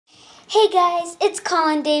Hey guys, it's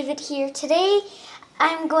Colin David here. Today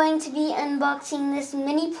I'm going to be unboxing this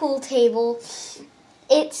mini pool table.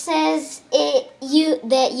 It says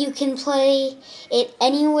that you can play it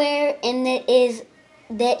anywhere and that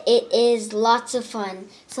it is lots of fun.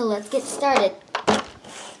 So let's get started.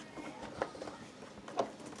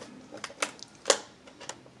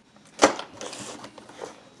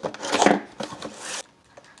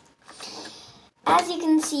 As you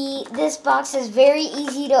can see, this box is very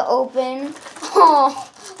easy to open.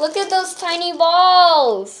 Oh, look at those tiny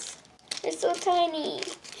balls. They're so tiny.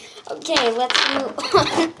 Okay, let's move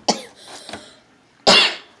on.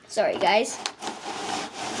 Sorry, guys.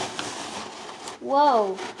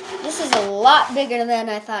 Whoa, this is a lot bigger than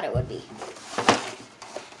I thought it would be.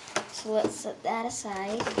 So let's set that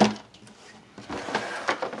aside.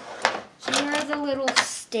 Here are the little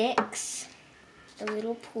sticks, the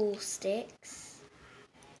little pool sticks.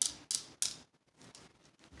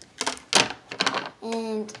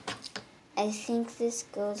 And I think this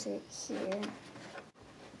goes right here.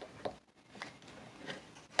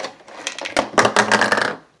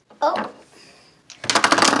 Oh!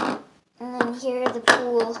 And then here are the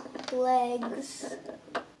pool legs.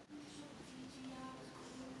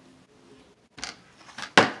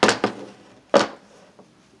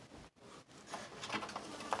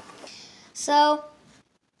 So,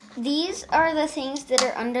 these are the things that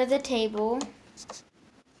are under the table.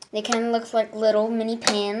 They kind of look like little mini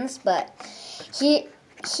pans, but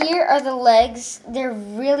here are the legs. They're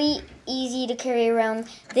really easy to carry around.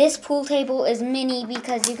 This pool table is mini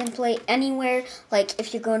because you can play anywhere. Like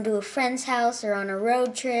if you're going to a friend's house or on a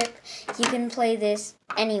road trip, you can play this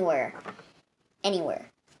anywhere.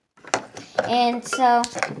 And so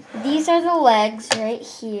these are the legs right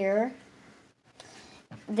here.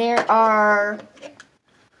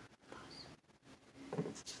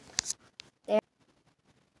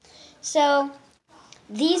 So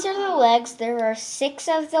these are the legs. There are 6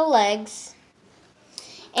 of the legs.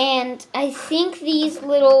 And I think these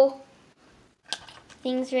little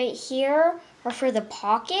things right here are for the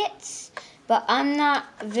pockets, but I'm not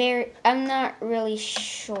really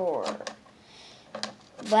sure.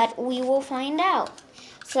 But we will find out.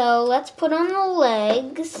 So let's put on the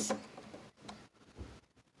legs.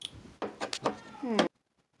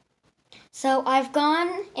 So I've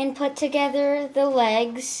gone and put together the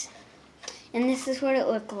legs. And this is what it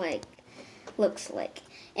looks like.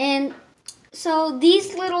 And so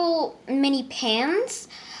these little mini pans,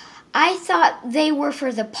 I thought they were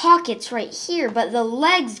for the pockets right here, but the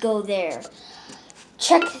legs go there.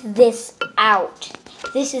 Check this out.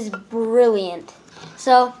 This is brilliant.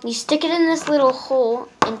 So you stick it in this little hole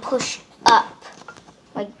and push up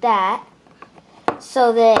like that,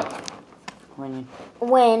 so that when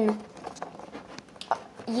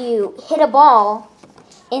you hit a ball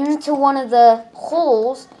into one of the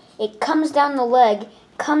holes, it comes down the leg,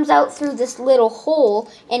 comes out through this little hole,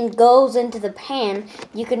 and goes into the pan.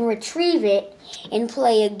 You can retrieve it and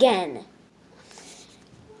play again.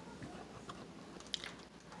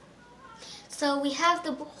 So we have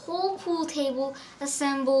the whole pool table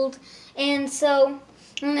assembled, and so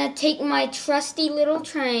I'm going to take my trusty little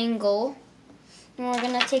triangle, and we're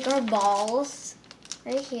going to take our balls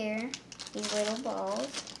right here, these little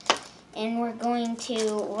balls, and we're going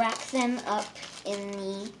to rack them up in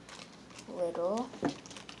the little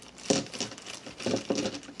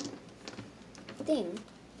thing.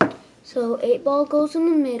 So 8-ball goes in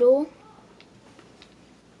the middle.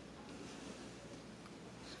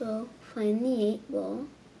 So find the 8-ball.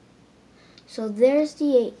 So there's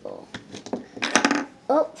the 8-ball.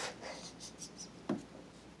 Oh.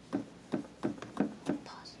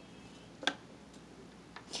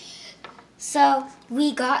 So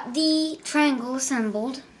we got the triangle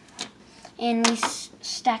assembled, and we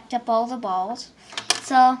stacked up all the balls.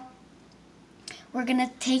 So we're going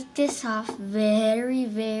to take this off very,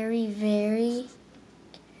 very, very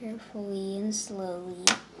carefully and slowly.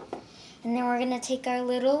 And then we're going to take our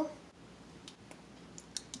little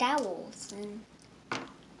dowels.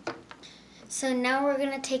 So now we're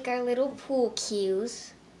going to take our little pool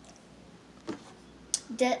cues.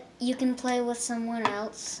 That you can play with someone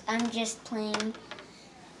else. I'm just playing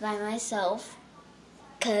by myself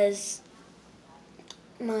because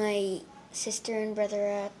my sister and brother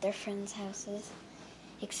are at their friends' houses,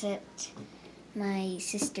 except my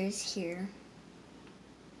sister's here.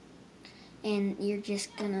 And you're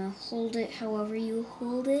just gonna hold it however you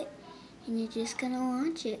hold it, and you're just gonna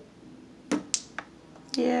launch it.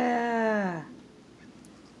 Yeah.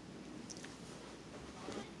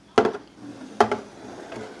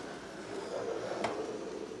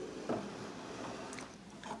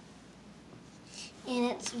 And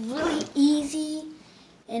it's really easy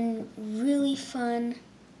and really fun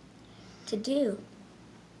to do.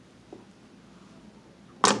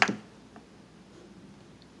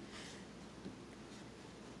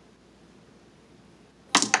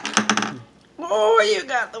 Oh, you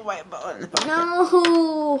got the white ball in the pocket.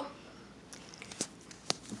 No!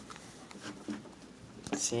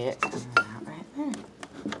 See it coming out right there.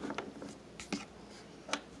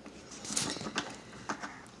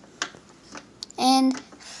 And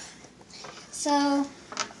so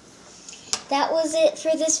that was it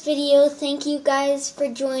for this video. Thank you guys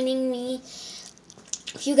for joining me.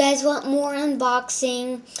 If you guys want more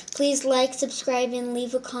unboxing, please like, subscribe, and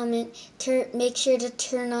leave a comment. Make sure to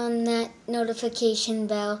turn on that notification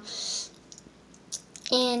bell.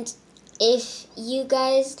 And if you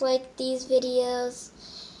guys like these videos,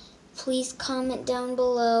 please comment down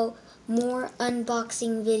below more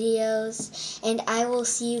unboxing videos. And I will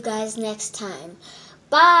see you guys next time.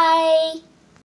 Bye!